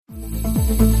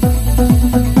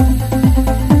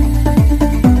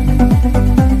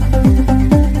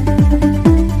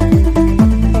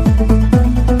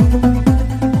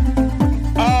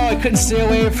Couldn't stay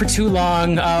away for too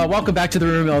long. Welcome back to the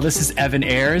Rumor Mill. This is Evan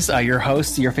Ayers, your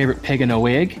host, your favorite pig in a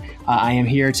wig. I am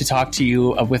here to talk to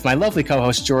you with my lovely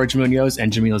co-hosts George Munoz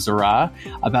and Jamila Zara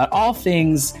about all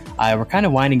things. We're kind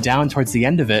of winding down towards the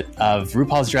end of it of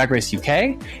RuPaul's Drag Race UK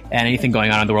and anything going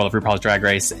on in the world of RuPaul's Drag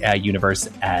Race universe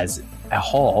as a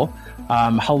whole.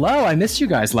 Hello, I missed you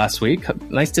guys last week.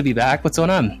 Nice to be back. What's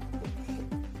going on?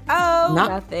 Oh,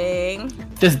 nothing.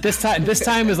 This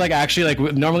time is like actually like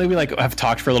normally we like have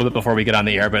talked for a little bit before we get on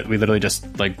the air, but we literally just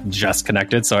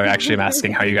connected. So I actually am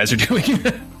asking how you guys are doing.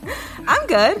 I'm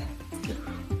good.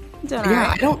 Doing all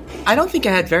right. I don't think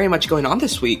I had very much going on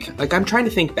this week. Like I'm trying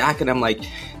to think back, and I'm like,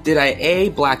 did I A,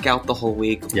 black out the whole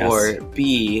week, or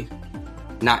B,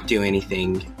 not do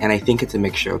anything? And I think it's a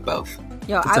mixture of both.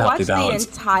 Yo, I watched the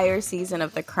entire season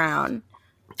of The Crown.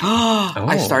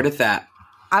 I started that.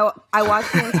 I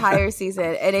watched the entire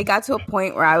season, and it got to a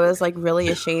point where I was like really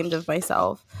ashamed of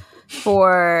myself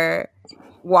for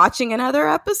watching another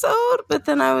episode. But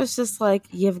then I was just like,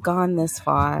 "You've gone this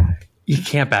far. You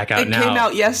can't back out now." It came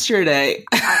out yesterday.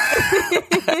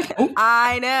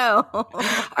 I know.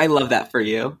 I love that for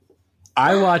you.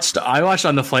 I watched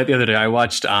on the flight the other day. I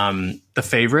watched The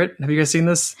Favorite. Have you guys seen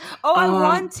this? Oh, I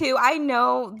want to. I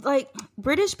know, like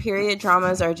British period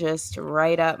dramas are just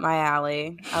right up my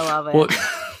alley. I love it. Well,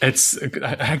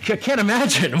 I can't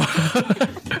imagine.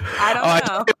 I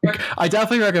don't know. I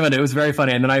definitely recommend it. It was very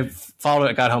funny. And then I followed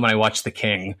it, got home, and I watched The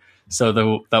King. So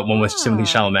that one with Timothée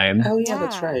Chalamet. Oh yeah,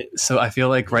 that's right. So I feel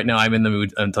like right now I'm in the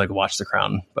mood to like watch The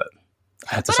Crown, but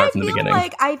I had to start from the beginning.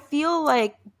 I feel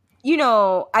like. You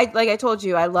know, I told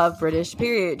you, I love British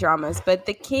period dramas, but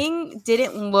The King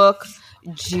didn't look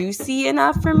juicy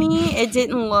enough for me. It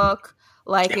didn't look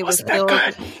like it was filled.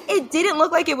 It didn't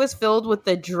look like it was filled with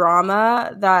the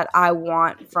drama that I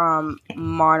want from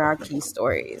monarchy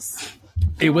stories.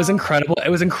 It was incredible.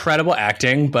 It was incredible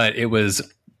acting, but it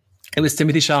was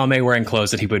Timothée Chalamet wearing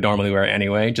clothes that he would normally wear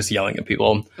anyway, just yelling at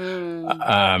people.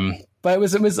 But it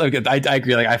was good. I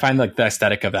agree. Like I find like the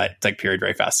aesthetic of that like period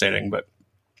very fascinating, but.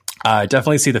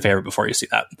 Definitely see The Favorite before you see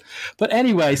that. But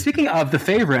anyway, speaking of The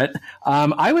Favorite,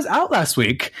 I was out last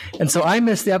week, and so I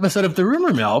missed the episode of The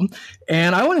Rumor Mill.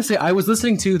 And I want to say I was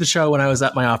listening to the show when I was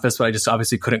at my office, but I just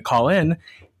obviously couldn't call in.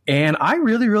 And I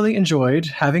really, really enjoyed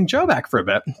having Joe back for a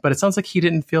bit. But it sounds like he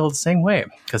didn't feel the same way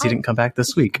because he didn't come back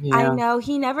this week. Yeah. I know.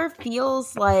 He never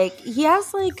feels like he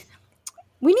has like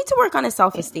we need to work on his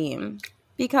self-esteem.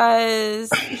 Because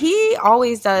he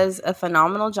always does a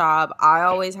phenomenal job. I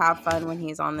always have fun when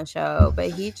he's on the show,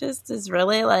 but he just is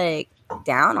really like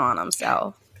down on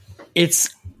himself.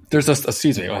 There's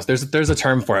a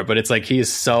term for it, but it's like he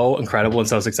is so incredible and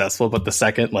so successful. But the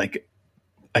second like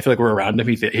I feel like we're around him,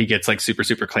 he gets like super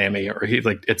super clammy, or he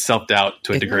like it's self-doubt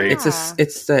to a degree.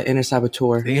 It's the inner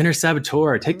saboteur. The inner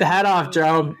saboteur. Take the hat off,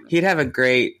 Joe. He'd have a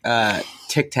great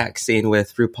Tic Tac scene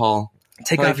with RuPaul.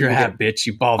 Take off your hat, bitch,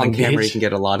 you balding bitch. On camera, you can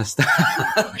get a lot of stuff.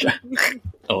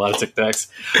 A lot of Tic Tacs.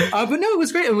 But no, it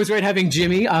was great. It was great having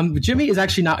Jimmy. Jimmy is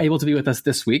actually not able to be with us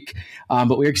this week,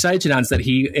 but we're excited to announce that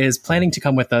he is planning to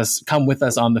come with us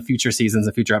on the future seasons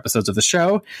and future episodes of the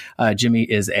show. Jimmy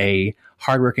is a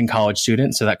hardworking college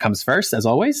student, so that comes first, as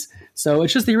always. So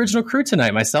it's just the original crew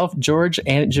tonight, myself, George,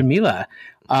 and Jamila.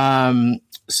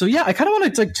 So yeah, I kind of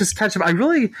want to like just catch up. I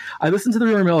listened to the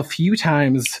Rumor Mill a few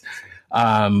times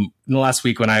in the last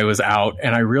week when I was out,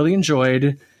 and I really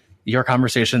enjoyed your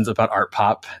conversations about art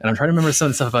pop. And I'm trying to remember some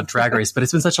of the stuff about Drag Race, but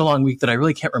it's been such a long week that I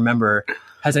really can't remember.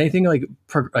 Has anything like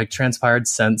transpired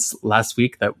since last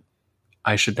week that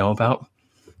I should know about?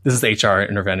 This is HR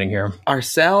intervening here.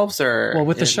 Ourselves or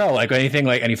with the show, like anything,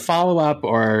 like any follow up,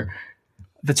 or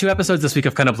the two episodes this week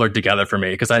have kind of blurred together for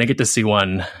me because I didn't get to see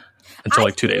one until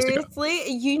like 2 days ago.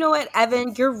 Seriously, you know what,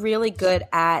 Evan, you're really good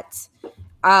at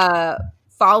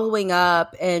following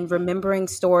up and remembering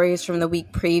stories from the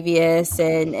week previous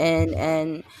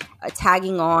and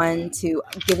tagging on to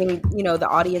giving, the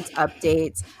audience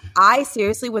updates. I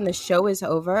seriously, when the show is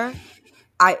over,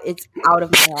 it's out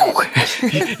of my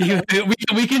head.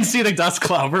 we can see the dust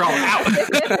cloud. We're all out.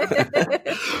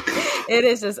 It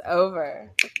is just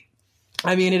over.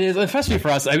 I mean, it is, especially for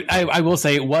us. I will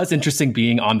say it was interesting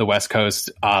being on the West Coast,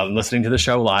 listening to the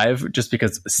show live, just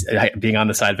because being on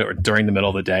the side of it during the middle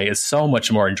of the day is so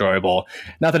much more enjoyable.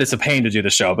 Not that it's a pain to do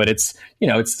the show, but it's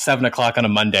 7:00 on a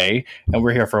Monday and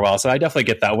we're here for a while. So I definitely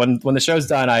get that. When the show's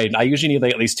done, I usually need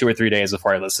like at least 2 or 3 days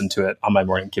before I listen to it on my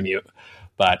morning commute.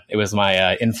 But it was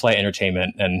my in-flight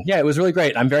entertainment. And yeah, it was really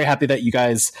great. I'm very happy that you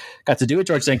guys got to do it.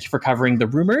 George, thank you for covering the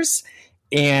rumors.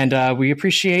 And we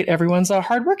appreciate everyone's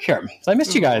hard work here. So I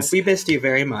missed you guys. We missed you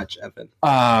very much, Evan.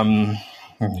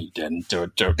 You didn't do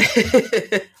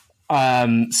it.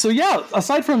 So yeah,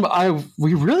 aside from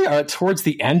we really are towards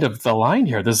the end of the line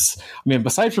here.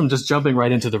 Aside from just jumping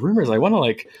right into the rumors, I want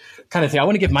to I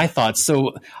want to give my thoughts.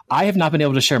 So I have not been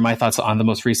able to share my thoughts on the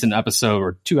most recent episode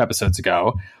or 2 episodes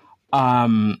ago.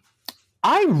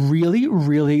 I really,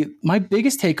 really, my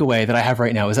biggest takeaway that I have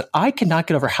right now is that I cannot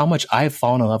get over how much I have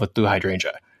fallen in love with blue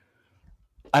hydrangea.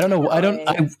 I don't know.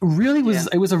 I really was.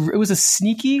 Yeah. It was a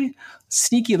sneaky.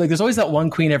 Like, there's always that one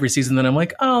queen every season that I'm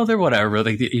like, oh, they're whatever.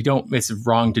 Like, you don't. It's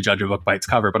wrong to judge a book by its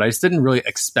cover, but I just didn't really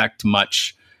expect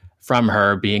much from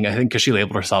her being. I think because she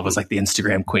labeled herself as like the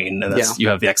Instagram queen, and you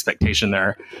have the expectation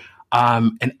there.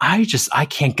 And I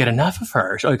can't get enough of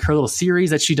her. Like, her little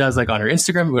series that she does, like on her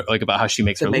Instagram, like about how she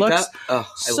makes her looks.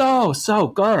 So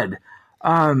good.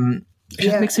 It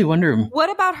just makes me wonder.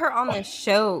 What about her on the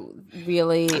show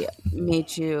really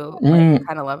made you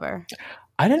kind of love her?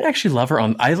 I didn't actually love her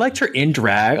I liked her in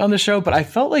drag on the show, but I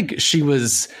felt like she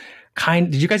was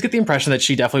did you guys get the impression that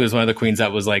she definitely was one of the queens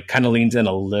that was like kind of leaned in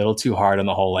a little too hard on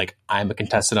the whole, like, I'm a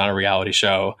contestant on a reality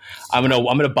show. I'm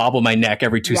gonna bobble my neck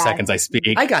every 2 seconds I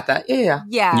speak. I got that. Yeah.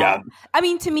 I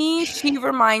mean, to me, she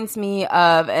reminds me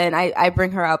of, and I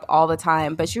bring her up all the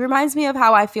time, but she reminds me of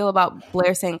how I feel about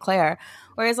Blair St. Clair.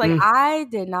 Whereas, like, I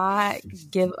did not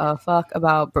give a fuck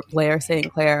about Blair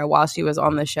St. Clair while she was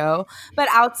on the show. But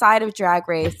outside of Drag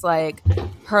Race, like,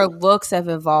 her looks have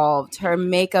evolved. Her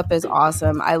makeup is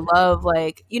awesome. I love,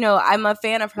 like, I'm a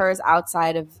fan of hers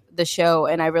outside of the show.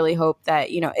 And I really hope that,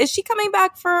 is she coming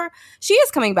back she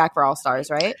is coming back for All Stars,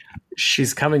 right?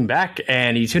 She's coming back,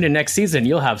 and you tune in next season,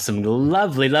 you'll have some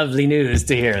lovely, lovely news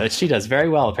to hear that she does very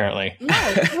well, apparently.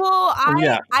 Nice. Well,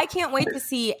 I can't wait to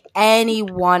see any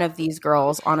one of these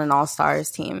girls on an All-Stars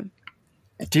team.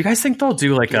 Do you guys think they'll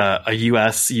do like a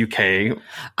US, UK?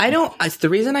 I don't. The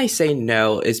reason I say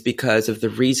no is because of the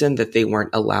reason that they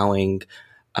weren't allowing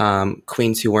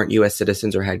queens who weren't U.S.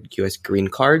 citizens or had U.S. green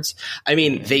cards. I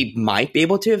mean, they might be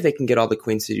able to if they can get all the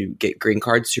queens to get green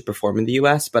cards to perform in the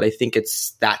U.S., but I think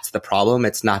that's the problem.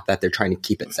 It's not that they're trying to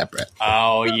keep it separate.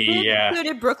 Oh, yeah. So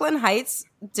did Brooklyn Heights,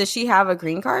 does she have a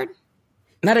green card?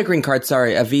 Not a green card,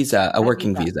 sorry, a visa, a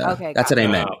working visa. Okay, that's what I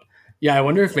meant. Yeah, I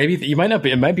wonder if maybe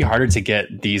it might be harder to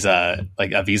get these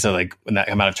like a visa like in that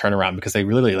amount of turnaround, because they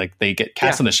really like they get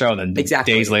cast on the show and then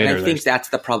days later. And I think that's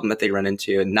the problem that they run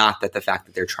into, and not that the fact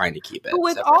that they're trying to keep it. But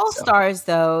with All Stars,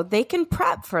 though, they can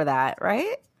prep for that,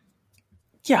 right?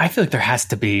 Yeah, I feel like there has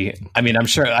to be. I mean, I'm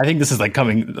sure. I think this is like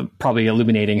probably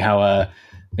illuminating how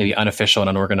maybe unofficial and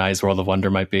unorganized World of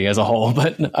Wonder might be as a whole.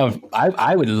 But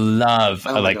I would love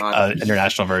an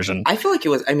international version. I feel like it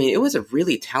was. I mean, it was a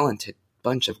really talented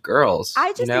bunch of girls.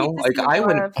 I just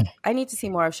I need to see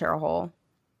more of Cheryl Hole.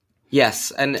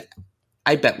 Yes, and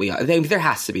I bet there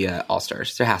has to be an All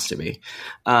Stars. There has to be.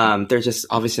 There's just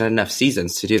obviously not enough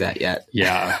seasons to do that yet.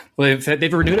 Yeah, well,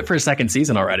 they've renewed it for a second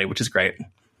season already, which is great.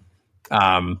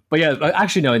 But yeah,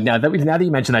 actually, no. Now that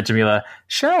you mentioned that, Jamila,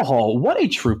 Cheryl Hole, what a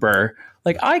trooper!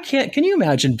 Like, can you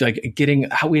imagine like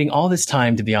waiting all this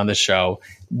time to be on this show,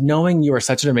 knowing you are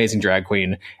such an amazing drag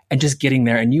queen, and just getting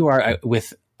there, and you are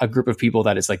with a group of people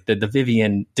that is like the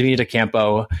Vivian, Davina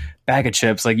DeCampo, Bag of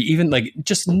Chips, like even like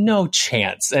just no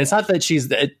chance. And it's not that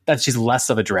she's less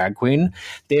of a drag queen.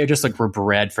 They are just like were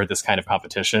bred for this kind of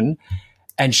competition.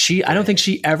 And I don't think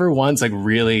she ever once like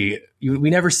really,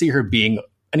 we never see her being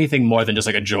anything more than just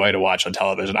like a joy to watch on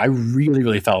television. I really,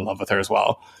 really fell in love with her as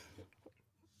well.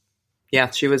 Yeah,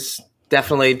 she was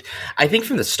definitely, I think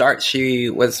from the start,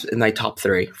 she was in my top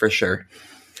 3 for sure.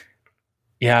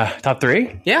 Yeah. Top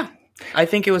 3? Yeah. I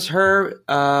think it was her,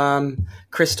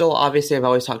 Crystal. Obviously, I've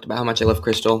always talked about how much I love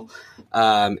Crystal.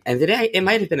 And it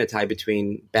might have been a tie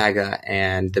between Baga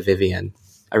and the Vivian.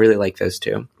 I really like those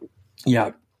two.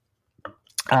 Yeah.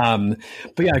 But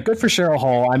yeah, good for Cheryl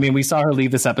Hole. I mean, we saw her leave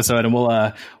this episode, and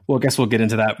we'll get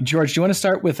into that. George, do you want to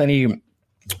start with any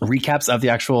recaps of the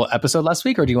actual episode last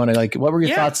week, or do you want to what were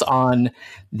your thoughts on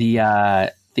the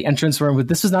entrance room?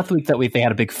 This was not the week that they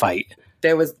had a big fight.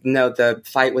 The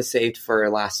fight was saved for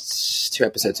last 2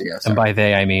 episodes ago. Sorry. And by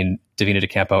they, I mean Davina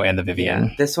DeCampo and the Vivian.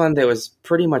 Yeah, this one, there was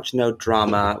pretty much no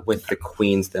drama with the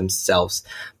queens themselves.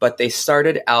 But they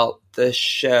started out the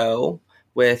show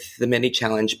with the mini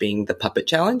challenge being the puppet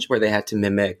challenge, where they had to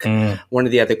mimic one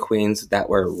of the other queens that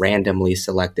were randomly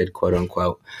selected, quote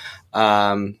unquote.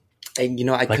 And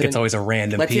it's always a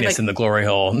random penis in the glory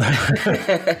hole.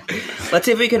 Let's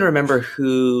see if we can remember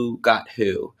who got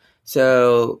who.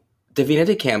 So Davina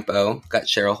DeCampo got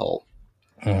Cheryl Hole.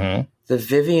 Mm-hmm. The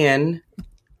Vivian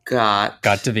got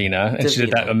Davina, and she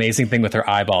did that amazing thing with her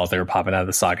eyeballs. They were popping out of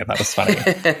the socket. That was funny.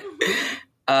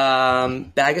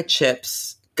 Bag of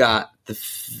Chips got the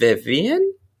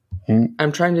Vivian.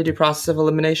 I'm trying to do process of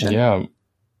elimination. Yeah,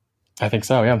 I think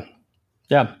so.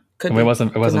 Yeah. It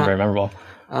wasn't very memorable.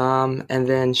 And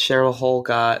then Cheryl Hole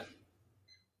got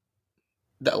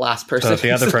the last person. So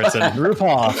the other person,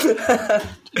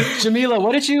 RuPaul. Jamila,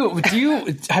 what did you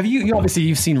obviously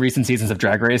you've seen recent seasons of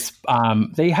Drag Race.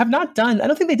 They have not done. I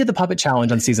don't think they did the puppet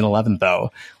challenge on season 11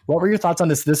 though. What were your thoughts on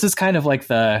this? This is kind of like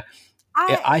I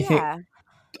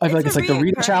feel like it's like the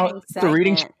reading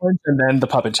challenge, and then the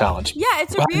puppet challenge. Yeah,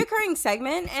 it's a reoccurring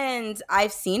segment, and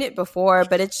I've seen it before,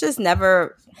 but it's just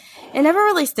never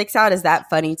really sticks out as that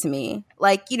funny to me.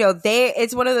 Like,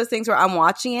 it's one of those things where I'm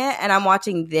watching it and I'm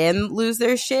watching them lose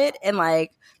their shit and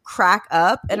like crack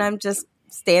up, and I'm just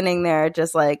standing there,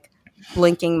 just like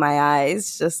blinking my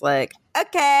eyes, just like,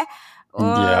 okay,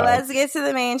 well, let's get to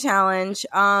the main challenge.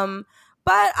 But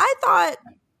I thought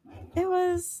it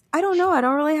was, I don't know. I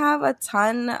don't really have a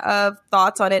ton of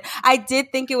thoughts on it. I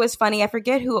did think it was funny. I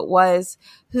forget who it was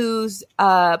whose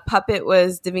puppet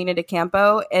was Davina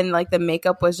DeCampo, and like the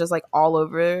makeup was just like all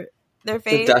over their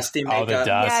face. The dusty makeup. Oh, the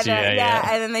dust. Yeah.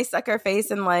 And then they stuck her face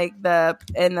in like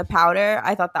in the powder.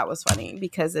 I thought that was funny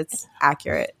because it's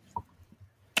accurate.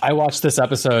 I watched this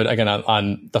episode again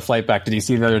on the flight back to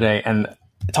DC the other day, and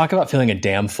talk about feeling a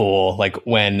damn fool, like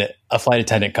when a flight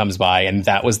attendant comes by and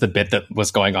that was the bit that was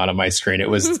going on my screen.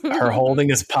 It was her holding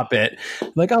this puppet.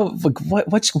 Like, oh, like,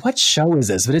 what show is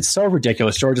this? But it's so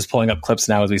ridiculous. George is pulling up clips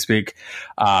now as we speak.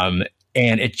 And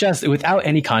it just, without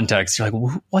any context, you're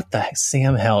like, what the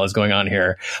Sam hell is going on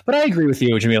here? But I agree with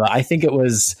you, Jamila. I think it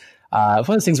was one of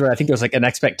those things where I think there was like an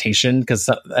expectation, because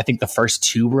I think the first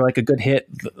two were like a good hit,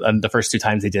 the first two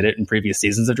times they did it in previous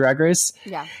seasons of Drag Race.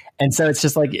 Yeah. And so it's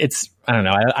just like, I don't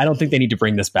know. I don't think they need to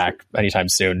bring this back anytime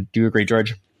soon. Do you agree,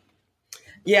 George?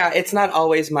 Yeah, it's not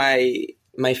always my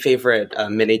favorite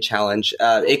mini challenge.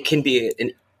 It can be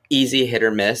an easy hit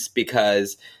or miss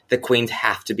because the queens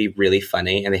have to be really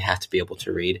funny and they have to be able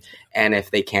to read. And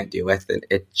if they can't do it, then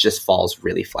it just falls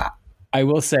really flat. I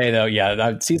will say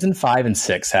though, season 5 and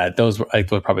 6 had those were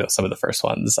probably some of the first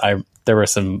ones. There were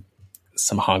some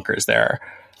honkers there,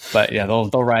 but yeah, they'll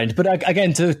ride. But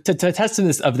again, to test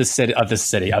of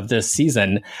this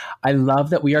season, I love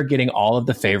that we are getting all of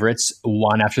the favorites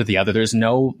one after the other. There's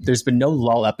been no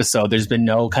lull episode. There's been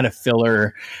no kind of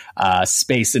filler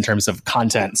space in terms of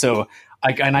content. So.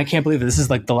 I can't believe that this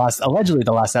is like allegedly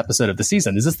the last episode of the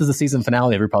season. Is this the season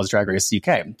finale of RuPaul's Drag Race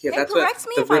UK? Yeah, that's correct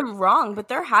me if I'm wrong, but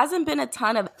there hasn't been a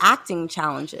ton of acting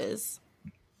challenges.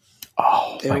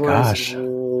 Oh my gosh.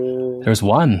 There's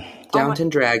one. Downton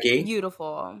Draggy.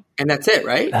 Beautiful. And that's it,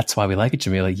 right? That's why we like it,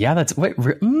 Jamila. Yeah, that's... Wait,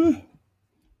 Well,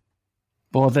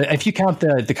 if you count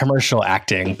the commercial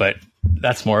acting, but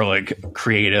that's more like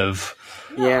creative...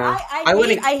 No, yeah,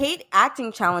 I hate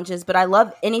acting challenges, but I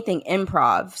love anything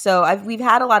improv. So we've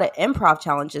had a lot of improv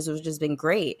challenges, which has been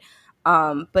great,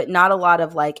 but not a lot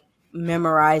of like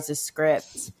memorize a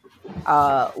script,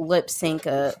 lip sync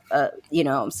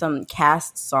some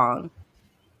cast song.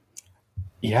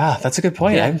 Yeah, that's a good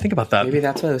point. Yeah. I didn't think about that. Maybe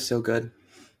that's why it was so good.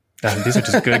 These are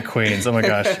just good queens. Oh my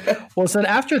gosh. Well, so then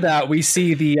after that, we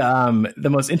see the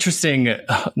most interesting,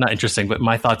 not interesting, but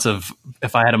my thoughts of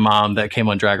if I had a mom that came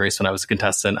on Drag Race when I was a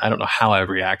contestant, I don't know how I would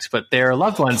react, but their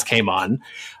loved ones came on.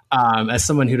 As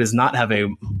someone who does not have a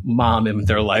mom in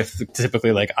their life,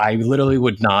 typically, like I literally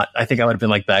would not, I think I would have been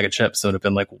like Bag of Chips. So it would have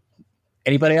been like,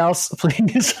 anybody else,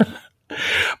 please?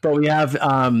 But we have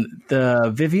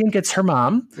the Vivian gets her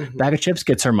mom, Bag of Chips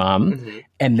gets her mom,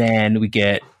 and then we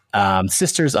get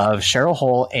sisters of Cheryl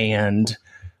Hole and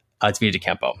Davina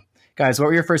DeCampo. Guys, what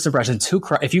were your first impressions?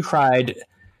 If you cried,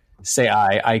 say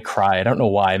I cry. I don't know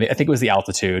why. I think it was the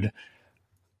altitude.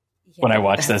 When I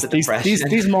watch this,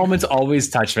 these moments always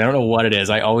touch me. I don't know what it is.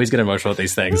 I always get emotional with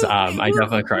these things. I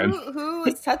definitely cry. Who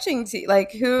is touching to you?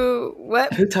 Like who?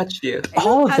 What? Who touched you?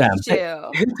 All of them.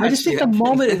 I just think the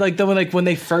moment, when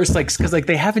they first because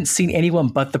they haven't seen anyone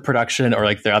but the production or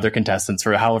like the other contestants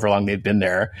for however long they've been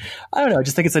there. I don't know. I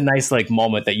just think it's a nice like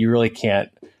moment that you really can't.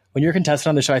 When you're a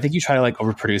contestant on the show, I think you try to like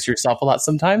overproduce yourself a lot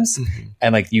sometimes,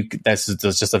 and like that's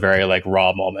just a very like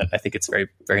raw moment. I think it's very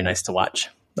very nice to watch.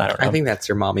 I don't know. I think that's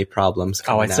your mommy problems.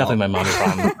 Oh, it's definitely my mommy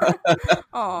problem.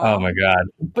 Oh my god!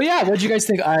 But yeah, what did you guys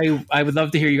think? I would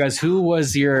love to hear you guys. Who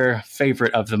was your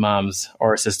favorite of the moms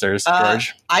or sisters,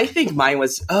 George? I think mine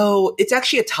was. It's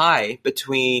actually a tie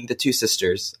between the two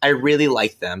sisters. I really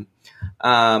like them.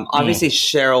 Obviously,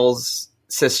 Cheryl's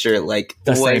sister the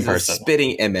was same a person.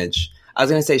 spitting image. I was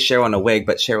going to say Cheryl in a wig,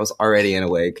 but Cheryl's already in a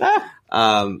wig.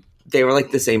 They were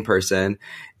like the same person,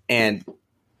 and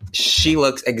she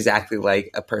looks exactly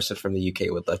like a person from the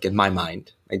UK would look in my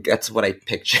mind. Like that's what I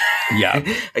picture. Yeah.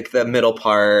 Like the middle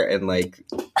part and like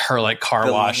her like car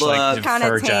the wash, look. like kind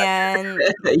of tan.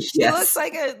 She Yes. looks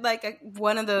like a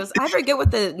one of those. I forget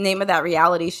what the name of that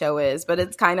reality show is, but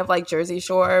it's kind of like Jersey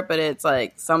Shore, but it's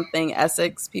like something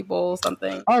Essex people,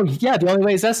 something. Oh yeah, The Only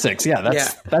Way is Essex. Yeah,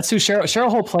 that's who Cheryl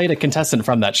Hole played a contestant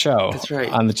from that show. That's right.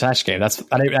 On the Trash Game. I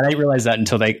didn't realize that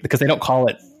until because they don't call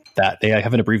it that. They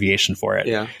have an abbreviation for it.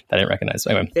 Yeah, that I didn't recognize.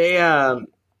 Anyway,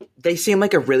 they seem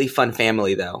like a really fun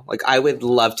family though. Like I would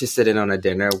love to sit in on a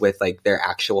dinner with like their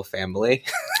actual family.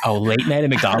 Oh, late night at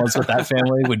McDonald's with that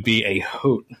family would be a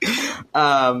hoot.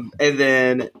 And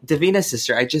then Davina's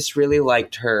sister, I just really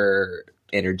liked her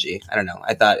energy. I don't know.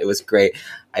 I thought it was great.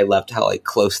 I loved how like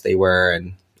close they were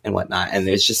and whatnot. And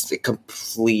there's just a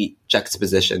complete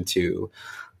juxtaposition to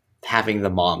having the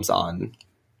moms on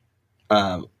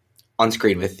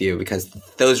screen with you, because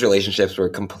those relationships were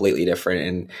completely different.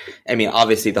 And I mean,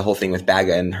 obviously the whole thing with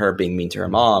Baga and her being mean to her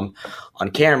mom on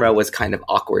camera was kind of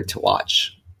awkward to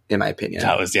watch, in my opinion.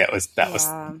 That was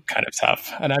kind of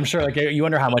tough. And I'm sure like you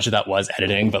wonder how much of that was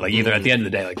editing, but like either at the end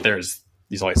of the day, like there's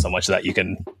always so much that you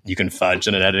can fudge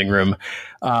in an editing room.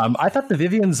 I thought the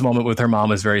Vivian's moment with her mom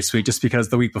was very sweet, just because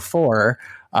the week before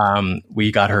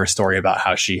we got her story about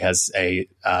how she has a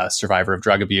survivor of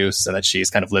drug abuse and that she's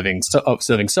kind of living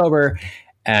sober.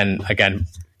 And again,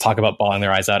 talk about bawling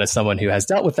their eyes out as someone who has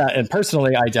dealt with that. And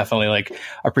personally, I definitely like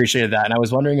appreciated that. And I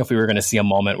was wondering if we were going to see a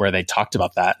moment where they talked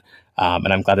about that.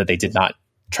 And I'm glad that they did not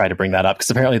try to bring that up, because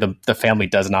apparently the family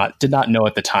did not know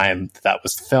at the time that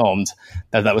was filmed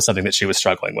that was something that she was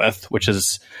struggling with, which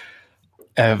is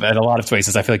in a lot of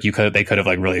places I feel like they could have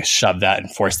like really shoved that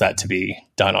and forced that to be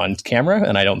done on camera,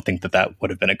 and I don't think that would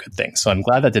have been a good thing. So I'm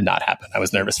glad that did not happen. I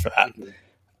was nervous for that.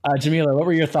 Jamila, what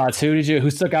were your thoughts? Who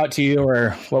stuck out to you,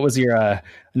 or what was your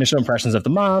initial impressions of the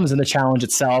moms and the challenge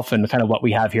itself, and kind of what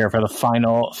we have here for the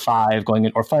final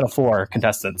final four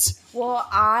contestants? Well,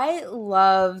 I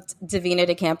loved Davina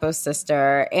DeCampo's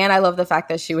sister, and I love the fact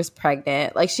that she was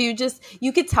pregnant. Like you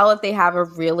could tell that they have a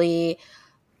really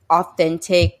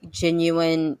authentic,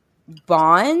 genuine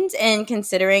bond. And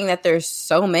considering that there's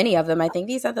so many of them, I think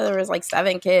they said that there was like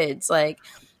 7 kids. Like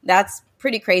that's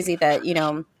pretty crazy that,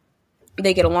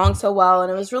 they get along so well,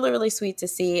 and it was really, really sweet to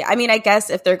see. I mean, I guess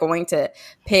if they're going to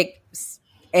pick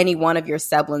any one of your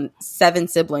 7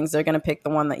 siblings, they're going to pick the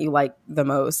one that you like the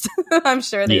most. I'm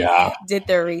sure they did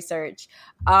their research.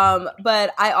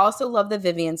 But I also love the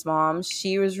Vivian's mom.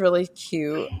 She was really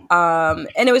cute. And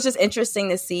it was just interesting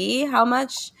to see how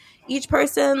much each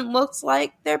person looked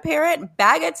like their parent.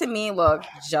 Baga to me looked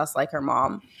just like her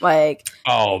mom. Like,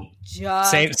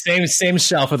 same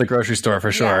shelf at the grocery store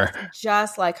for sure.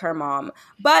 Just like her mom.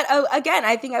 But again,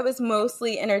 I think I was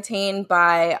mostly entertained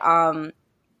by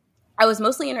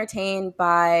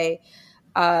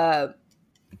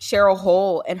Cheryl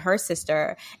Hole and her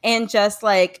sister, and just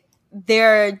like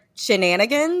their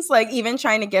shenanigans, like even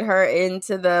trying to get her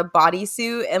into the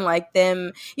bodysuit, and like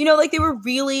them, like they were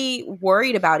really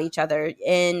worried about each other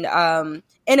in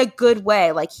a good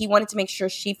way. Like he wanted to make sure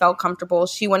she felt comfortable.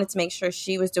 She wanted to make sure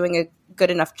she was doing a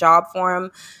good enough job for him.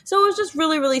 So it was just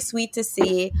really, really sweet to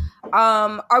see.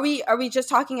 Are we just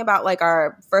talking about like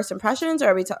our first impressions,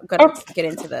 or are we going to get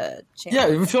into the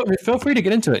channel? Yeah, feel free to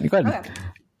get into it. Go ahead. Okay.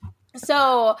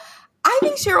 So I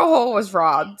think Cheryl Hole was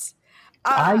robbed.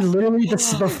 I literally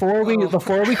before we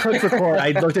clicked record,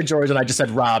 I looked at George and I just said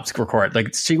robbed record.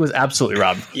 Like she was absolutely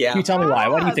robbed. Yeah. Can you tell me why?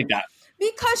 Why do you think that?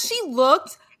 Because she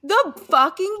looked the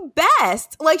fucking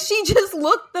best. Like she just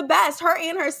looked the best. Her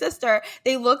and her sister,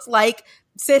 they looked like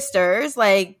sisters,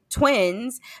 like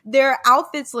twins. Their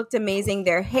outfits looked amazing.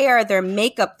 Their hair, their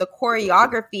makeup, the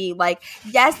choreography. Like,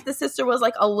 yes, the sister was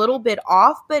like a little bit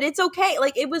off, but it's okay.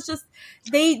 Like it was just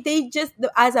they just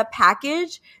as a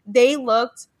package, they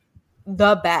looked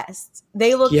the best.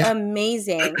 They looked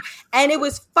amazing. And it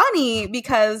was funny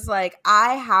because like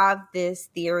I have this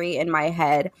theory in my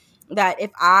head that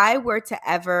if I were to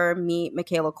ever meet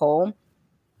Michaela Cole,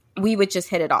 we would just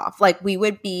hit it off. Like we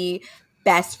would be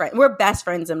best friends. We're best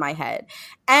friends in my head.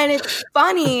 And it's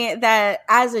funny that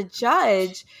as a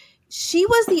judge, she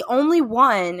was the only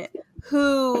one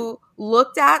who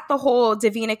looked at the whole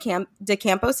Davina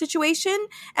DeCampo situation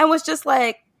and was just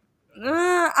like,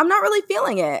 I'm not really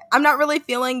feeling it. I'm not really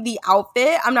feeling the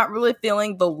outfit. I'm not really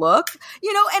feeling the look,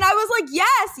 and I was like,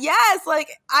 yes, like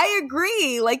I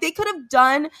agree. Like they could have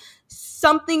done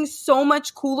something so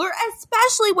much cooler,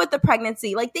 especially with the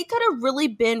pregnancy. Like, they could have really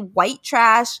been white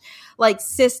trash, like,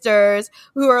 sisters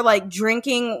who are, like,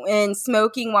 drinking and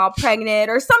smoking while pregnant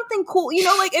or something cool. You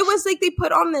know, like, it was like they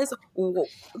put on this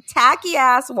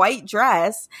tacky-ass white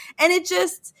dress, and it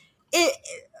just,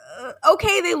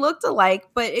 okay, they looked alike,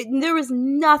 but there was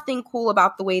nothing cool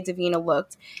about the way Davina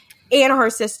looked and her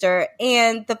sister.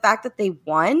 And the fact that they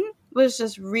won was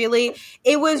just really,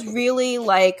 it was really,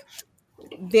 like,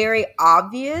 very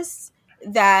obvious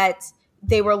that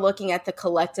they were looking at the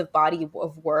collective body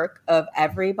of work of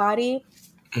everybody,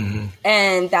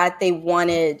 and that they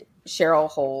wanted Cheryl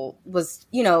Hole was,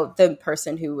 you know, the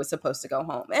person who was supposed to go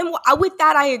home. And with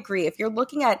that, I agree. If you're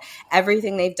looking at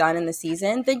everything they've done in the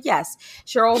season, then yes,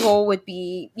 Cheryl Hole would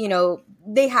be, you know,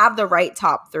 they have the right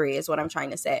top 3 is what I'm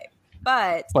trying to say.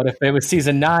 But if it was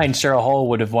season 9, Cheryl Hole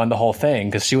would have won the whole thing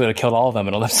because she would have killed all of them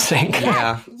in a lip sync.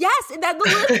 Yeah. Yes, that the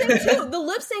lip sync too. The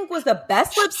lip sync was the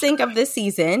best lip sync of this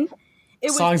season.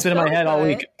 It Song's been in my head all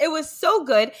week. It was so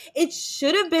good. It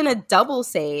should have been a double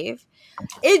save.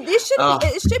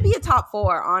 It should be a top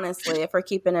 4, honestly, if we're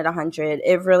keeping it 100.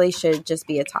 It really should just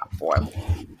be a top 4.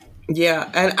 Yeah,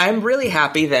 and I'm really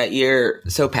happy that you're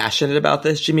so passionate about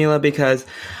this, Jamila, because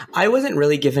I wasn't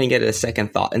really giving it a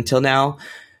second thought until now.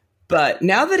 But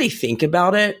now that I think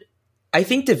about it, I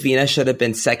think Davina should have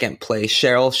been second place.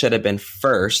 Cheryl should have been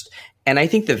first. And I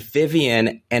think that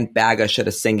Vivian and Baga should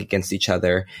have sang against each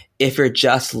other if you're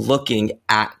just looking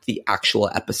at the actual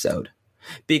episode.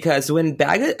 Because when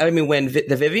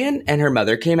the Vivian and her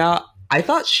mother came out, I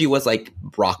thought she was like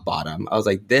rock bottom. I was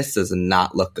like, this does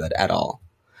not look good at all.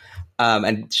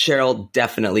 And Cheryl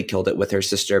definitely killed it with her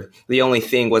sister. The only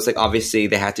thing was, like, obviously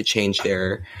they had to change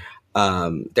their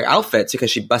outfits because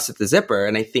she busted the zipper.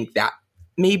 And I think that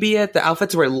maybe the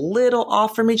outfits were a little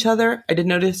off from each other. I did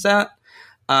notice that.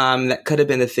 That could have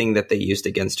been the thing that they used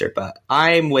against her. But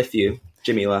I'm with you,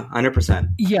 Jamila, 100%.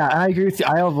 Yeah, I agree with you.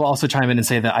 I will also chime in and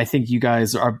say that I think you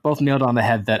guys are both nailed on the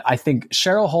head that I think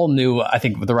Cheryl Hole knew, I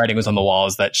think the writing was on the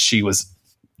walls, that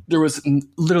there was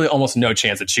literally almost no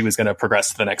chance that she was going to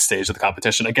progress to the next stage of the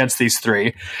competition against these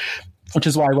 3, which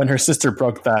is why when her sister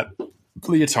broke that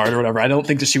leotard or whatever, I don't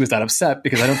think that she was that upset,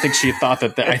 because I don't think she thought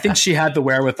that I think she had the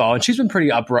wherewithal, and she's been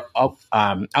pretty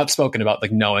outspoken about,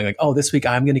 like, knowing, like, oh, this week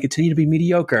I'm going to continue to be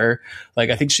mediocre. Like,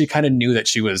 I think she kind of knew that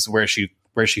she was where she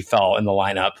fell in the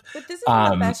lineup. But this is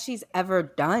the best she's ever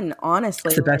done, honestly.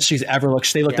 It's the best she's ever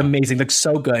looked. They looked amazing, looked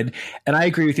so good. And I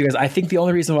agree with you guys. I think the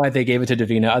only reason why they gave it to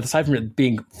Davina, aside from it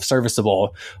being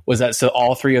serviceable, was that so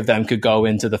all 3 of them could go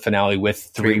into the finale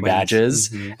with 3 badges.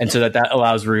 Mm-hmm. And so that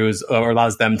allows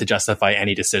allows them to justify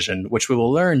any decision, which we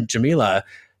will learn, Jamila,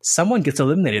 someone gets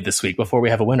eliminated this week before we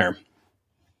have a winner.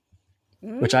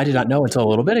 Which I did not know until a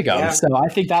little bit ago. Yeah. So I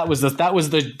think that was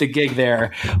the gig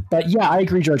there. But yeah, I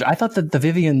agree, George. I thought that the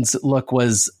Vivian's look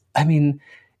was, I mean,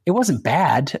 it wasn't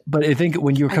bad, but I think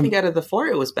when you were I think out of the 4,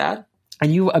 it was bad.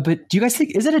 And but do you guys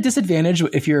think, is it a disadvantage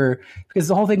because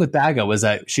the whole thing with Baga was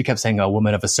that she kept saying a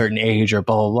woman of a certain age or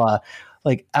blah, blah, blah.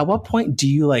 Like, at what point do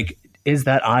you, like, is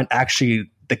that actually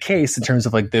the case in terms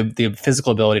of, like, the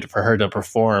physical ability for her to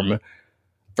perform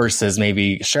versus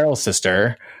maybe Cheryl's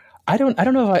sister? I don't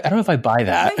know if I buy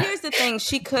that. But here's the thing: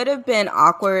 she could have been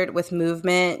awkward with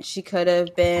movement. She could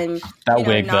have been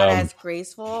wig, not as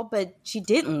graceful, but she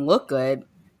didn't look good.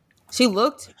 She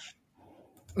looked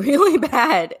really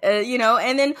bad,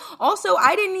 And then also,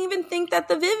 I didn't even think that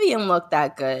the Vivian looked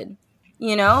that good.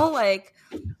 It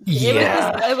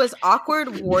was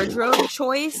awkward wardrobe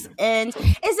choice. And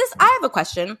I have a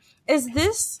question: is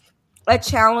this a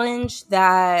challenge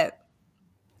that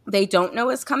they don't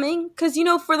know is coming? Because,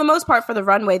 for the most part, for the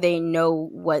runway, they know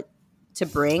what to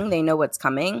bring. They know what's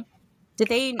coming. Did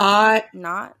they not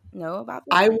know about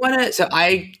that?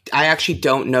 I actually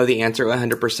don't know the answer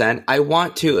 100%. I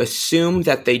want to assume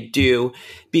that they do,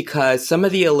 because some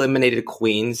of the eliminated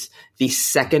queens, the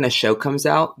second a show comes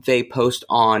out, they post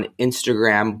on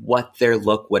Instagram what their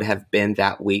look would have been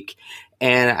that week.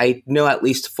 And I know at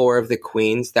least 4 of the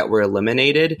queens that were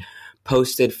eliminated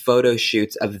posted photo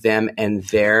shoots of them and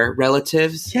their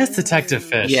relatives. Yes, Detective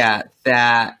Fish. Yeah,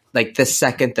 that, like, the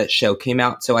second that show came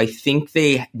out. So I think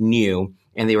they knew,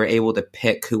 and they were able to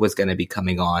pick who was going to be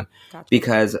coming on. Gotcha.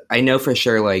 Because I know for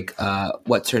sure, like,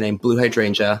 what's her name? Blue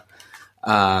Hydrangea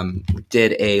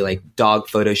did a, like, dog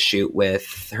photo shoot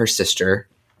with her sister.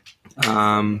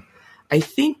 I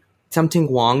think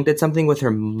something Wong did something with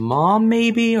her mom,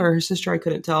 maybe, or her sister. I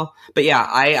couldn't tell. But yeah,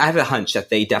 I have a hunch that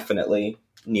they definitely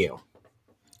knew.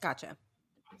 Gotcha.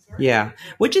 Yeah,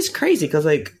 which is crazy because,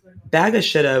 like, Baga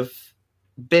should have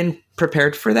been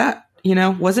prepared for that.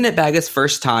 Wasn't it Baga's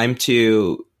first time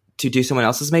to to do someone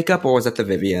else's makeup, or was that the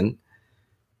Vivian?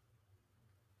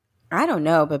 I don't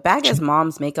know, but Baga's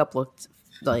mom's makeup looked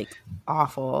like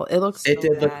awful. It looks. It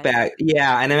did look bad.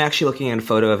 Yeah, and I'm actually looking at a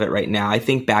photo of it right now. I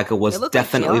think Baga was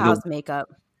definitely like the makeup.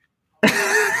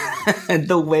 And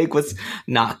the wig was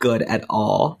not good at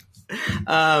all.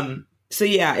 So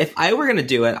yeah, if I were gonna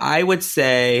do it, I would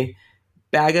say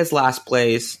Baga's last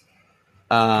place.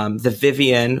 The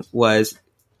Vivian was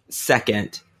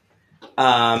second,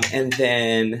 and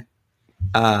then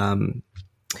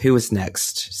who was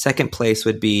next? Second place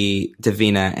would be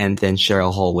Davina, and then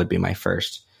Cheryl Hole would be my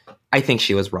first. I think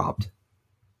she was robbed.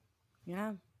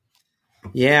 Yeah.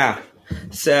 Yeah.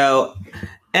 So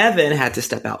Evan had to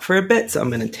step out for a bit, so I'm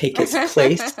going to take his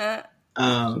place. You're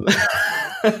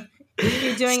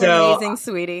doing amazing,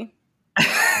 sweetie.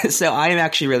 So I am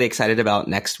actually really excited about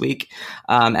next week.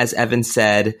 As Evan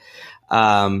said,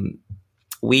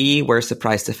 we were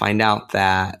surprised to find out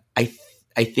that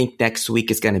I think next week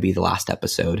is going to be the last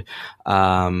episode.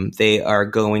 They are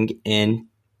going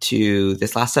into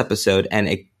this last episode, and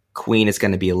a queen is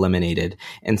going to be eliminated.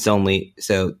 And so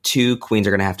 2 queens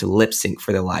are going to have to lip sync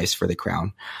for their lives for the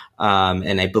crown.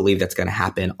 And I believe that's going to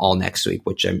happen all next week,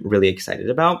 which I'm really excited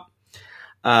about.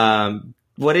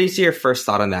 What is your first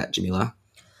thought on that, Jamila?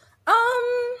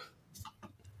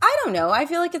 I don't know. I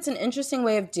feel like it's an interesting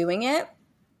way of doing it,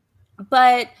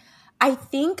 but I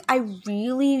think I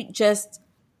really just,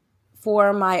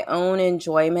 for my own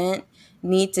enjoyment,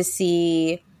 need to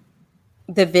see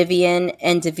the Vivian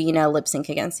and Davina lip sync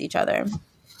against each other.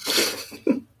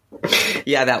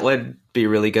 Yeah, that would be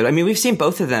really good. I mean, we've seen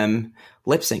both of them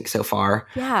lip sync so far.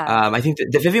 Yeah. I think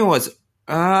the Vivian was,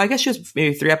 I guess she was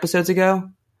maybe 3 episodes ago.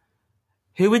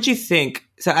 Who would you think?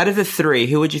 So out of the 3,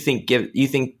 who would you think you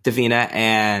think Davina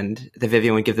and the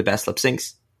Vivian would give the best lip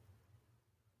syncs?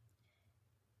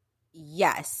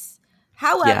 Yes.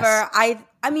 However, yes.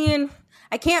 I mean,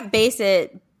 I can't base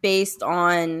it based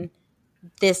on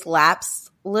this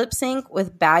lapse lip sync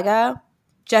with Baga,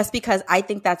 just because I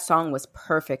think that song was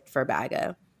perfect for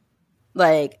Baga.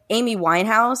 Like, Amy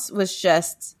Winehouse was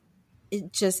just,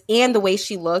 and the way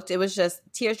she looked, it was just,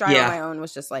 Tears Dry on My Own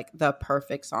was just like the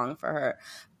perfect song for her.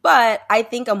 But I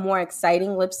think a more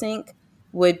exciting lip sync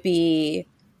would be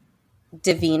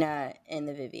Davina and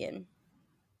the Vivian.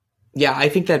 Yeah, I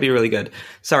think that'd be really good.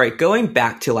 Sorry, going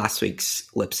back to last week's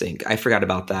lip sync, I forgot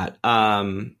about that.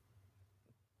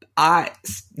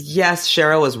 Yes,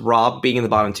 Cheryl was robbed being in the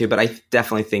bottom 2, but I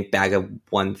definitely think Baga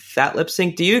won that lip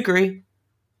sync. Do you agree?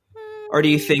 Or do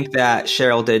you think that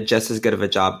Cheryl did just as good of a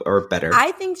job or better?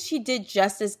 I think she did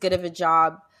just as good of a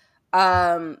job.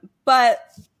 But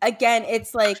again,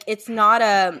 it's like, it's not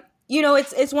a,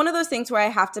 it's one of those things where I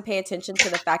have to pay attention to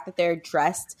the fact that they're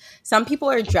dressed. Some people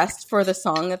are dressed for the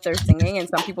song that they're singing, and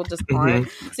some people just aren't.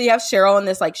 So you have Cheryl in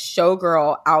this like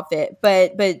showgirl outfit,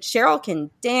 but Cheryl can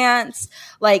dance,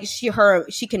 like she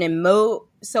can emote.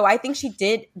 So I think she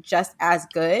did just as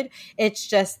good. It's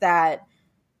just that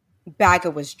Baga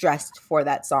was dressed for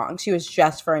that song. She was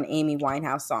dressed for an Amy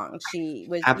Winehouse song. She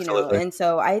was, Absolutely. And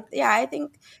so I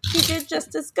think she did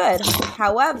just as good.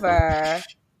 However,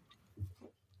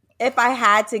 if I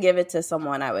had to give it to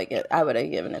someone, I would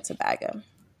have given it to Baga.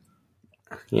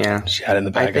 Yeah, she had it in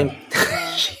the bag. I think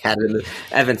she had it in the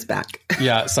Evan's back.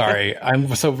 Yeah, sorry.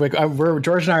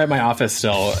 George and I are at my office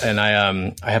still, and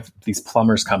I have these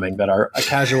plumbers coming that are a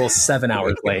casual 7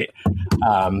 hours late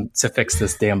to fix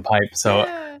this damn pipe. So,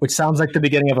 which sounds like the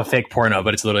beginning of a fake porno,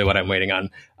 but it's literally what I'm waiting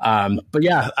on. But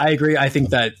yeah, I agree. I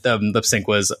think that the lip sync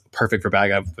was perfect for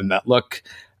Baga in that look.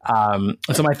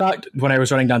 So my thought when I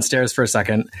was running downstairs for a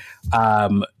second,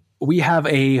 we have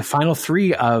a final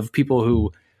 3 of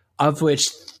people of which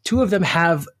 2 of them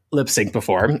have lip sync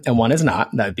before and 1 is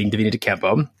not, that being Davina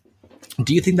DeCampo.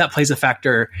 Do you think that plays a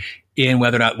factor in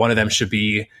whether or not one of them should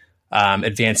be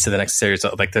advanced to the next series,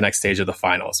 like the next stage of the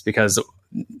finals? Because,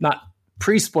 not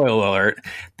pre-spoiler alert,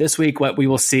 this week what we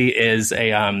will see is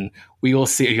we will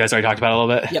see, you guys already talked about it a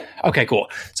little bit? Yep. Okay,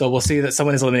 cool. So we'll see that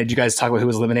someone is eliminated. You guys talk about who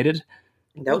was eliminated?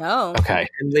 Nope. No. Okay.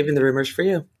 I'm leaving the rumors for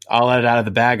you. I'll let it out of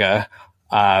the Baga.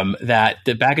 That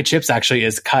the bag of chips actually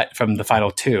is cut from the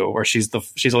final 2, where she's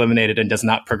eliminated and does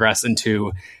not progress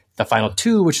into the final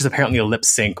 2, which is apparently a lip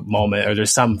sync moment, or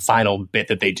there's some final bit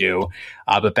that they do,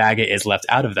 but Baga is left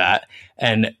out of that.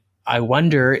 And I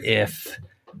wonder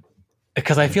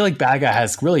because I feel like Baga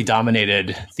has really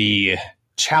dominated the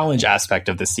challenge aspect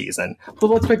of the season. But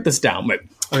let's break this down. Wait.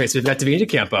 Okay, so we've got Davina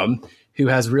DeCampo, who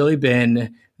has really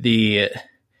been the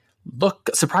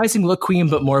surprising look queen,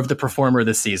 but more of the performer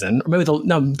this season. Or maybe the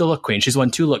look queen. She's won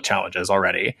 2 look challenges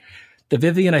already. The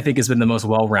Vivian, I think, has been the most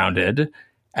well-rounded.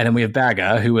 And then we have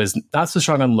Baga, who is not so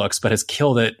strong on looks, but has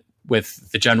killed it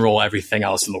with the general everything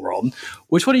else in the world.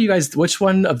 Which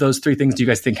one of those three things do you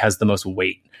guys think has the most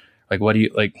weight? Like, what do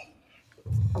you like?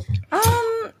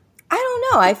 I don't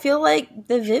know. I feel like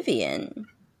the Vivian.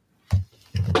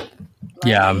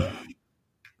 Yeah.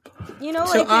 You know,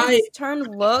 So like turn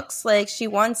looks, like she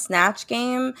won Snatch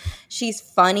Game. She's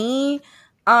funny.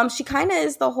 She kind of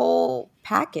is the whole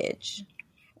package.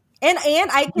 And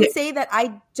I can say that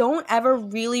I don't ever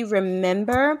really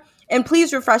remember, and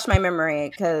please refresh my memory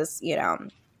because, you know,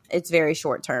 it's very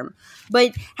short term.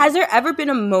 But has there ever been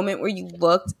a moment where you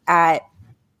looked at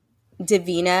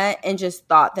Davina and just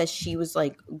thought that she was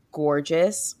like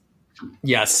gorgeous?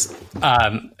 Yes.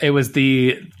 It was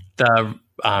the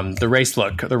race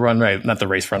look, the runway, not the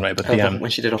race runway, but when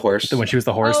she did a horse, when she was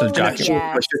the horse and the jockey.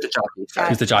 Yeah. She was the jockey. She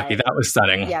was the jockey. That was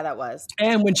stunning. Yeah, that was.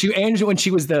 And when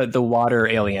she was the water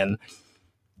alien.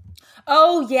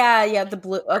 Oh yeah, the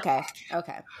blue. Okay.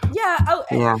 Yeah. Oh,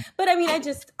 yeah. But I mean,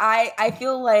 I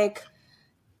feel like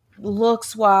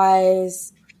looks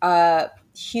wise,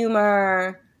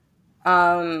 humor,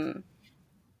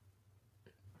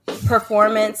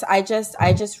 performance. I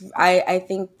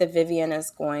think the Vivian is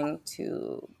going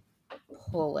to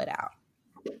pull it out.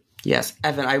 Yes,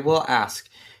 Evan, I will ask,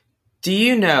 do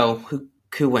you know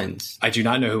who wins? I do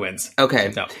not know who wins.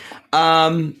 Okay. No.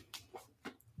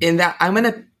 In that, I'm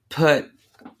going to put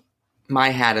my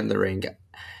hat in the ring.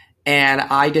 And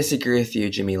I disagree with you,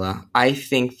 Jamila. I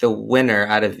think the winner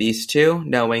out of these two,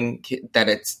 knowing that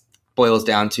it boils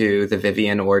down to the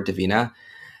Vivian or Davina,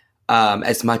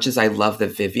 as much as I love the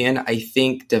Vivian, I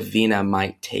think Davina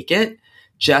might take it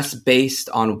just based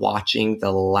on watching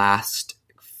the last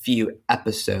few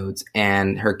episodes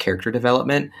and her character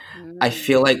development. I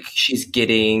feel like she's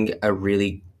getting a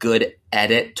really good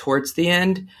edit towards the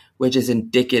end, which is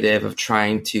indicative of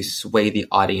trying to sway the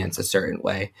audience a certain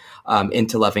way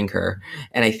into loving her.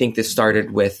 And I think this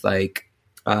started with like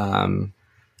her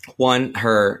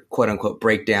quote unquote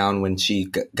breakdown when she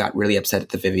got really upset at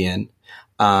the Vivian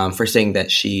for saying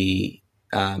that she,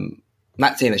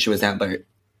 not saying that she was not, but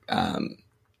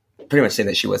pretty much saying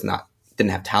that she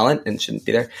didn't have talent and shouldn't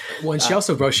be there. Well, and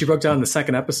she broke down in the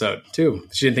second episode too.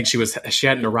 She didn't think she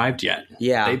hadn't arrived yet.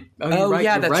 Yeah.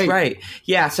 That's right.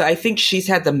 Yeah. So I think she's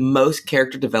had the most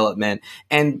character development,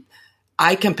 and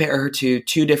I compare her to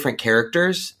two different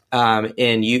characters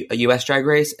in U.S. Drag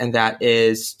Race, and that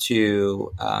is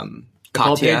to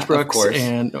Katya, of course.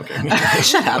 And okay,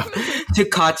 shut up. To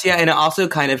Katya, and I also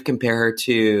kind of compare her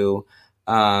to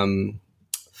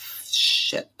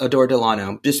Adore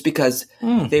Delano, just because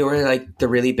they were like the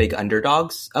really big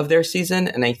underdogs of their season,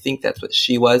 and I think that's what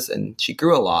she was, and she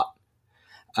grew a lot.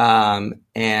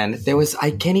 And there was,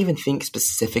 I can't even think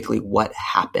specifically what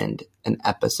happened an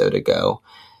episode ago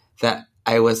that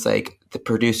I was like, the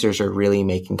producers are really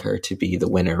making her to be the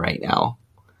winner right now.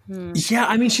 Yeah,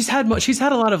 I mean, she's had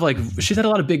a lot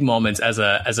of big moments as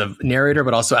a narrator,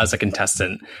 but also as a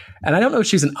contestant. And I don't know if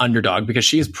she's an underdog because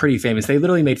she is pretty famous. They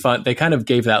literally made fun. They kind of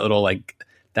gave that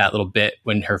little bit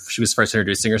when she was first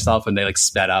introducing herself, and they like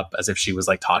sped up as if she was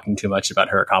like talking too much about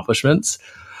her accomplishments.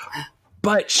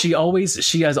 But she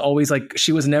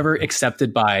was never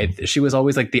accepted she was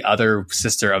always like the other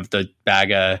sister of the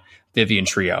Baga Vivian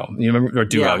trio. You remember, or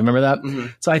duo? Yeah. Remember that? Mm-hmm.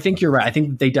 So I think you're right. I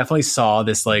think they definitely saw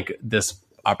this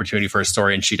opportunity for a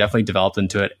story, and she definitely developed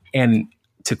into it. And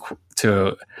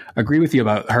to agree with you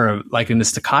about her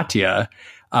likeness to Katya,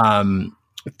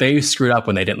 they screwed up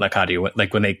when they didn't let Katya,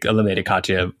 like when they eliminated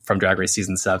Katya from Drag Race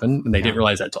season 7, and they didn't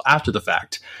realize that until after the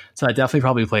fact. So that definitely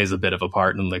probably plays a bit of a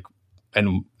part in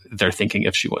and they're thinking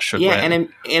if she should win.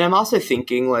 And I'm also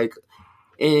thinking like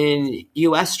in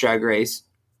US Drag Race,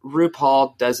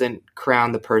 RuPaul doesn't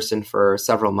crown the person for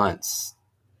several months,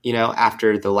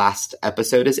 after the last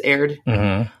episode is aired.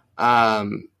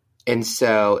 Mm-hmm. And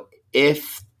so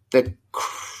if the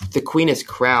queen is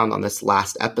crowned on this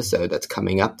last episode that's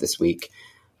coming up this week,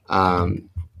 they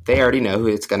already know who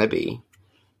it's going to be.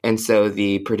 And so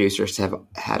the producers have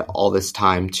had all this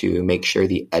time to make sure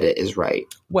the edit is right.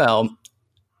 Well,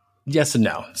 yes and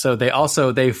no. So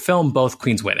they film both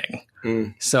queens winning.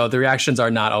 So the reactions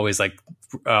are not always like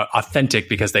authentic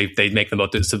because they make them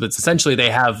both. So it's essentially they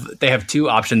have two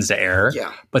options to air.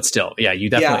 Yeah. But still, yeah, you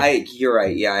definitely. Yeah, you're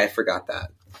right. Yeah, I forgot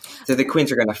that. So the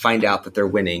queens are going to find out that they're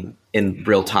winning in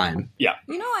real time. Yeah.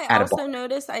 I also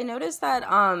noticed that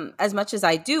as much as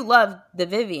I do love the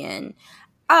Vivian,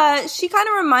 she kind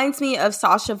of reminds me of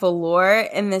Sasha Velour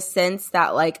in the sense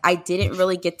that like I didn't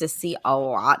really get to see a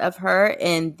lot of her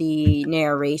in the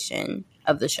narration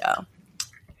of the show.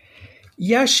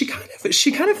 Yeah, she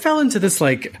kind of fell into this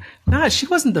like, she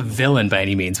wasn't the villain by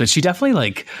any means, but she definitely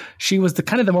like she was the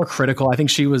kind of the more critical. I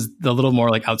think she was the little more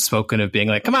like outspoken of being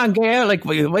like, come on, Gail, like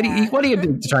what do you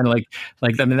do? Trying to like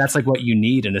I mean that's like what you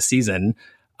need in a season.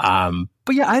 But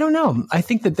yeah, I don't know. I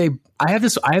think that I have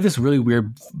this really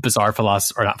weird, bizarre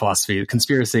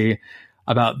conspiracy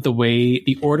about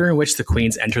the order in which the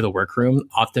queens enter the workroom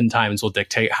oftentimes will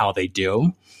dictate how they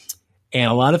do. And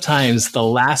a lot of times the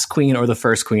last queen or the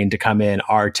first queen to come in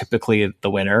are typically the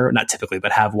winner, not typically,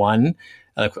 but have won.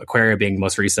 Aquaria being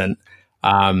most recent,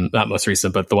 not most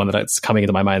recent, but the one that's coming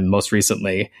into my mind most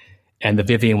recently. And the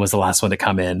Vivian was the last one to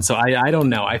come in. So I don't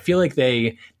know. I feel like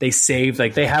they saved,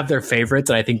 like they have their favorites.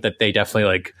 And I think that they definitely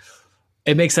like,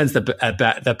 it makes sense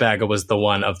that Baga was the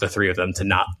one of the three of them to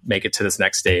not make it to this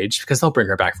next stage because they'll bring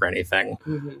her back for anything.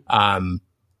 Mm-hmm.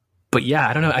 But yeah,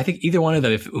 I don't know. I think either one of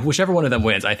them, whichever one of them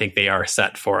wins, I think they are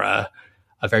set for a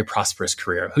very prosperous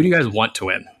career. Who do you guys want to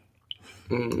win?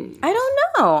 I don't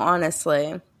know,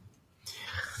 honestly.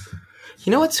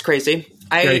 You know what's crazy?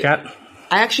 I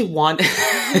actually wanted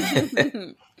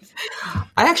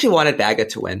Baga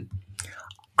to win.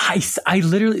 I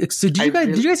literally. So did you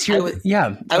guys hear?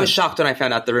 I was shocked when I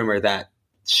found out the rumor that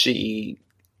she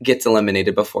gets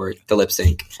eliminated before the lip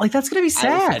sync. Like that's gonna be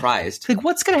sad. I was surprised. Like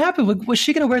what's gonna happen? Like, was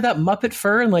she gonna wear that Muppet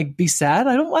fur and like be sad?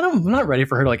 I'm not ready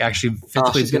for her to like actually.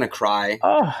 She's gonna cry.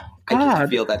 Oh God. I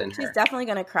just feel that in her. She's definitely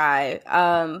gonna cry.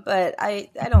 But I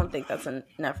don't think that's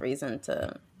enough reason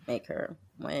to make her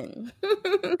win.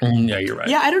 Yeah, you're right.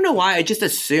 Yeah, I don't know why. I just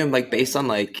assumed like based on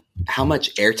like how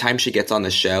much airtime she gets on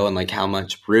the show and like how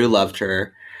much Rue loved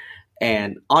her.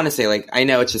 And honestly, like, I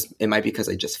know it might be because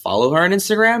I just follow her on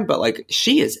Instagram, but like,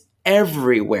 she is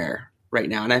everywhere right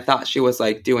now. And I thought she was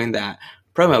like doing that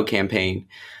promo campaign.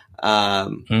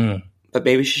 But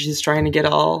maybe she's just trying to get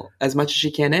as much as she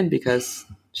can in because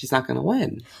she's not going to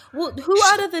win. Well, who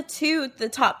out of the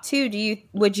top two,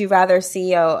 would you rather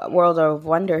see a World of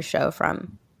Wonder show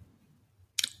from?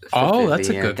 Oh, that's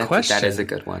a good question. That is a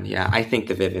good one. Yeah, I think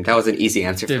the Vivian. That was an easy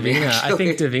answer for me. I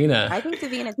think Davina. I think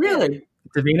Davina. Really?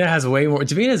 Davina has way more.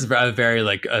 Davina is a very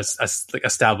like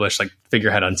established like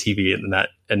figurehead on TV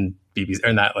and BBC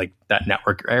and that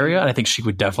network area. And I think she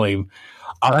would definitely.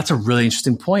 Oh, that's a really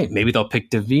interesting point. Maybe they'll pick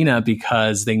Davina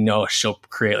because they know she'll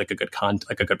create like a good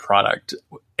product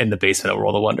in the basement of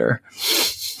World of Wonder.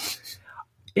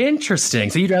 Interesting.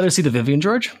 So you'd rather see the Vivian,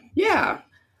 George? Yeah.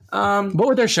 What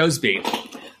would their shows be?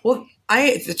 Well,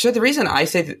 the reason I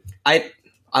say that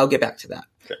I'll get back to that.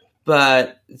 Okay.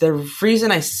 But the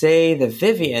reason I say the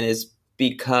Vivian is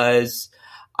because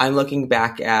I'm looking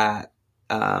back at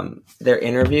their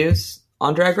interviews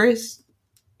on Drag Race,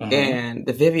 and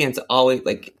the Vivian's always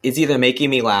like is either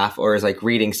making me laugh or is like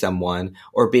reading someone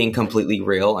or being completely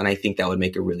real, and I think that would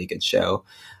make a really good show.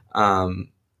 I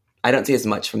don't see as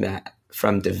much from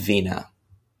Davina.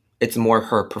 It's more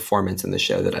her performance in the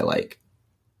show that I like.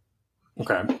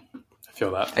 Okay, I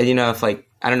feel that. And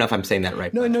I don't know if I'm saying that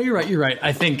right. No, you're right. You're right.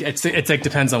 I think it's like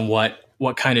depends on what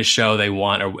kind of show they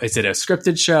want, or is it a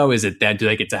scripted show? Is it that do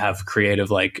they get to have creative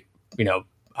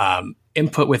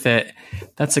input with it?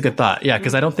 That's a good thought. Yeah,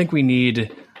 because I don't think we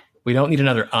don't need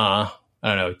another. I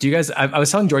don't know. Do you guys? I was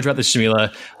telling George about this,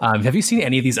 Shamila. Have you seen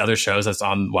any of these other shows that's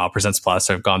on Wow Presents Plus,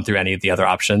 or have gone through any of the other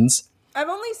options? I've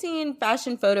only seen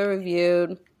Fashion Photo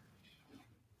Reviewed.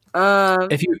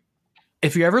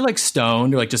 If you're ever like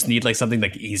stoned or like just need like something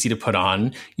like easy to put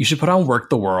on, you should put on Work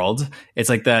the World. It's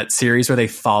like that series where they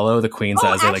follow the queens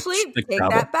as they like take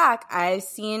that back. I've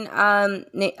seen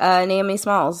Naomi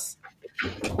Smalls.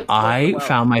 I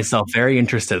found myself very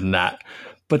interested in that,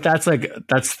 but that's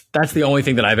the only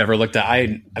thing that I've ever looked at.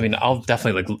 I mean, I'll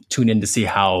definitely like tune in to see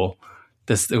how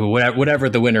this whatever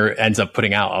the winner ends up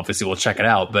putting out. Obviously, we'll check it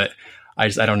out, but I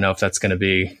don't know if that's going to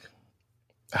be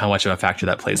how much of a factor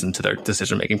that plays into their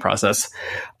decision-making process.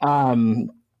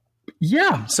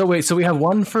 Yeah. So we have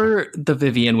one for the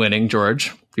Vivian winning,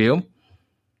 George. You?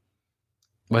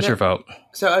 What's your vote?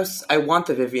 So I want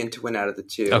the Vivian to win out of the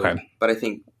two. Okay. But I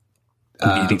think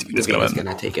Davina's going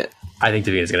to take it. I think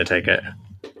Davina's going to take it.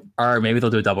 Or maybe they'll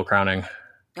do a double crowning.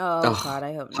 Oh God,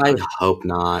 I hope not. I hope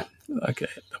not. Okay.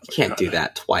 You can't do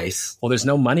that twice. Well, there's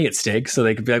no money at stake, so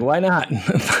they could be like, why not?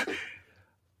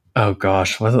 Oh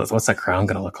gosh, what's that crown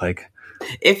gonna look like?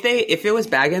 If it was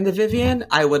Baga and the Vivian,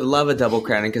 I would love a double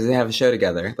crowning because they have a show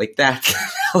together. Like that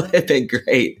would have been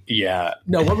great. Yeah.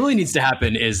 No, what really needs to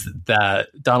happen is the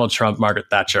Donald Trump, Margaret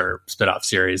Thatcher spinoff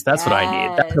series. That's what I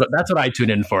need. That's what I tune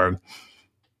in for.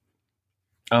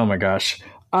 Oh my gosh.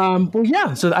 Well,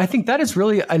 yeah. So I think that is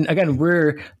really, and again,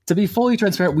 to be fully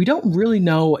transparent, we don't really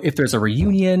know if there's a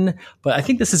reunion, but I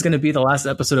think this is going to be the last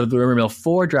episode of the Rumor Mill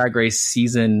for Drag Race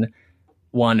season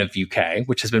 1 of UK,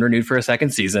 which has been renewed for a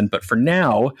second season. But for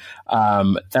now,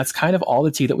 that's kind of all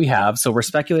the tea that we have. So we're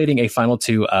speculating a final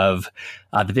 2 of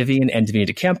the Vivian and Davina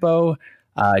de Campo.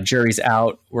 Jury's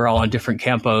out. We're all on different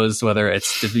campos, whether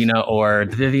it's Davina or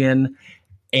the Vivian.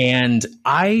 And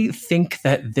I think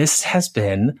that this has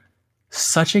been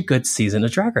such a good season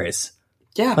of Drag Race.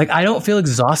 Yeah. Like, I don't feel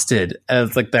exhausted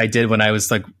as like I did when I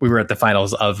was like, we were at the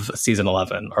finals of season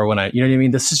 11 or when you know what I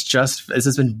mean? This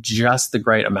has been just the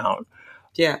great amount.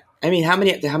 Yeah. I mean, how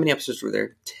many episodes were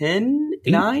there? 10?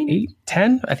 9?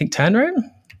 10? I think 10, right?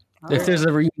 If there's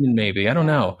a reunion, maybe. I don't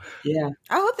know. Yeah.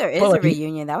 I hope there is a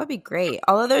reunion. That would be great.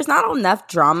 Although there's not enough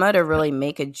drama to really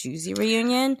make a juicy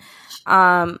reunion.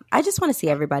 I just want to see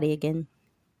everybody again.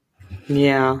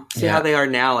 Yeah. See how they are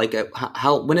now. Like,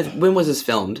 when was this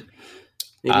filmed?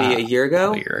 Maybe a year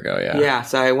ago? A year ago, yeah. Yeah,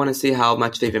 so I want to see how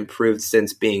much they've improved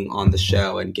since being on the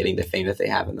show and getting the fame that they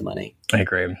have and the money. I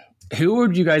agree. Who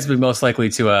would you guys be most likely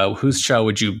to, whose show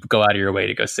would you go out of your way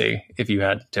to go see if you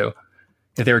had to?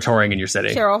 If they were touring in your city?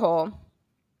 Cheryl Hole.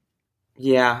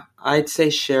 Yeah, I'd say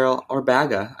Cheryl or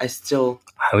Baga. I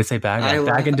would say Baga.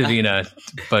 Baga and Davina,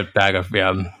 but Baga,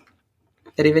 yeah.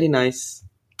 Very, very nice.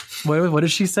 What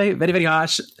did she say? Very, very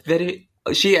harsh.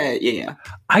 Yeah.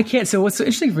 I can't. So what's so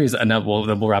interesting for me is, and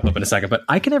we'll wrap up in a second, but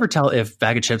I can never tell if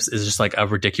Bag of Chips is just like a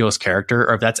ridiculous character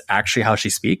or if that's actually how she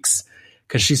speaks.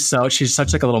 Because she's such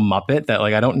like a little Muppet that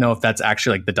like I don't know if that's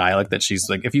actually like the dialect that she's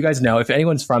like. If you guys know, if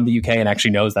anyone's from the UK and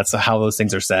actually knows that's how those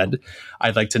things are said,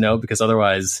 I'd like to know, because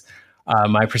otherwise,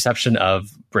 my perception of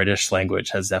British language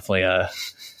has definitely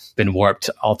been warped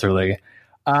alterly.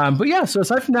 But yeah, so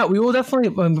aside from that, we will definitely,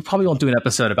 we probably won't do an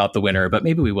episode about the winner, but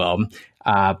maybe we will.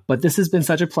 But this has been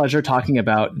such a pleasure talking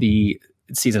about the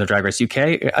season of Drag Race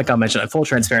UK. Like I mentioned, in full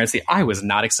transparency, I was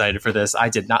not excited for this. I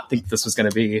did not think this was going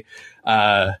to be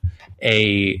an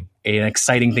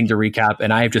exciting thing to recap,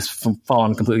 and I have just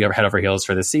fallen completely head over heels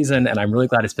for this season, and I'm really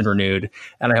glad it's been renewed,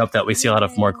 and I hope that we see a lot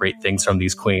of more great things from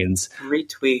these queens.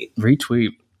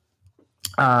 Retweet.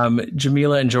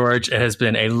 Jamila and George, it has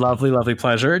been a lovely, lovely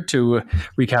pleasure to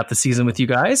recap the season with you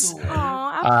guys.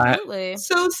 Oh, absolutely.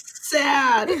 So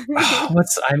sad. We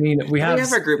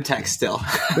have our group text still.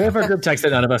 We have our group text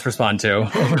that none of us respond to.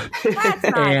 That's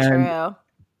not true.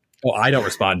 Well, I don't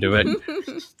respond to it.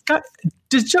 God,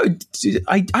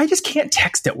 I just can't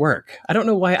text at work. I don't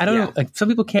know why. I don't know. Like, some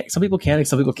people can, and some people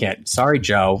can't. Sorry,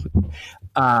 Joe.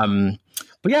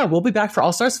 But yeah, we'll be back for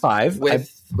All Stars 5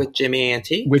 with Jimmy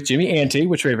Ante. With Jimmy Ante,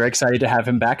 which we're very excited to have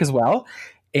him back as well.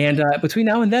 And between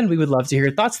now and then, we would love to hear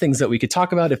your thoughts, things that we could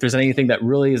talk about. If there's anything that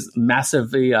really is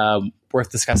massively worth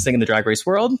discussing in the Drag Race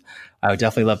world, I would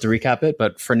definitely love to recap it.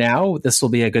 But for now, this will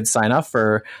be a good sign off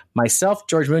for myself,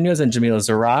 George Munoz, and Jamila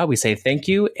Zara. We say thank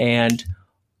you and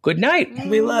good night.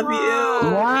 We love you.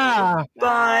 Wow.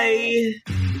 Bye.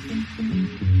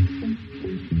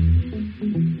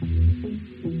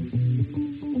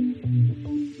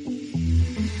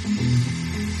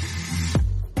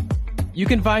 You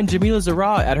can find Jamila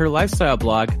Zara at her lifestyle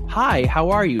blog,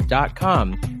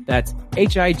 hihowareyou.com. That's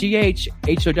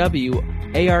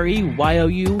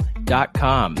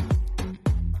HIGHHOWAREYOU.com.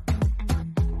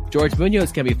 George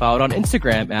Munoz can be followed on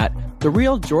Instagram at The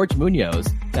Real George Munoz.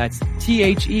 That's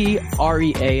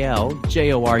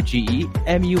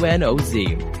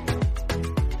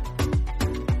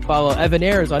TheRealGeorgeMunoz. Follow Evan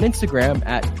Ayres on Instagram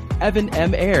at Evan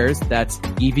M. Ayres, that's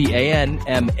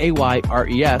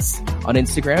EVANMAYRES on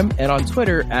Instagram, and on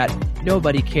Twitter at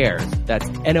Nobody Cares, that's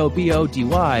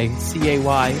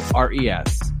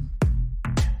NOBODYCAYRES.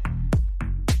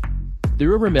 The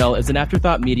Rumor Mill is an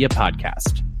Afterthought Media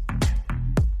podcast.